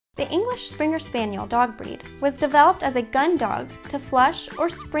The English Springer Spaniel dog breed was developed as a gun dog to flush or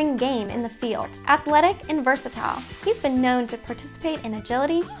spring game in the field. Athletic and versatile, he's been known to participate in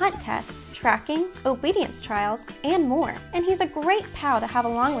agility, hunt tests, tracking, obedience trials, and more. And he's a great pal to have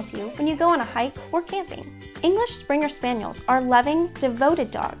along with you when you go on a hike or camping. English Springer Spaniels are loving, devoted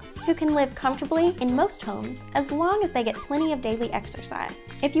dogs who can live comfortably in most homes as long as they get plenty of daily exercise.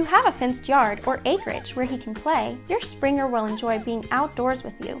 If you have a fenced yard or acreage where he can play, your Springer will enjoy being outdoors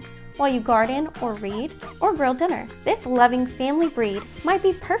with you while you garden or read or grill dinner. This loving family breed might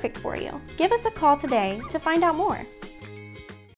be perfect for you. Give us a call today to find out more.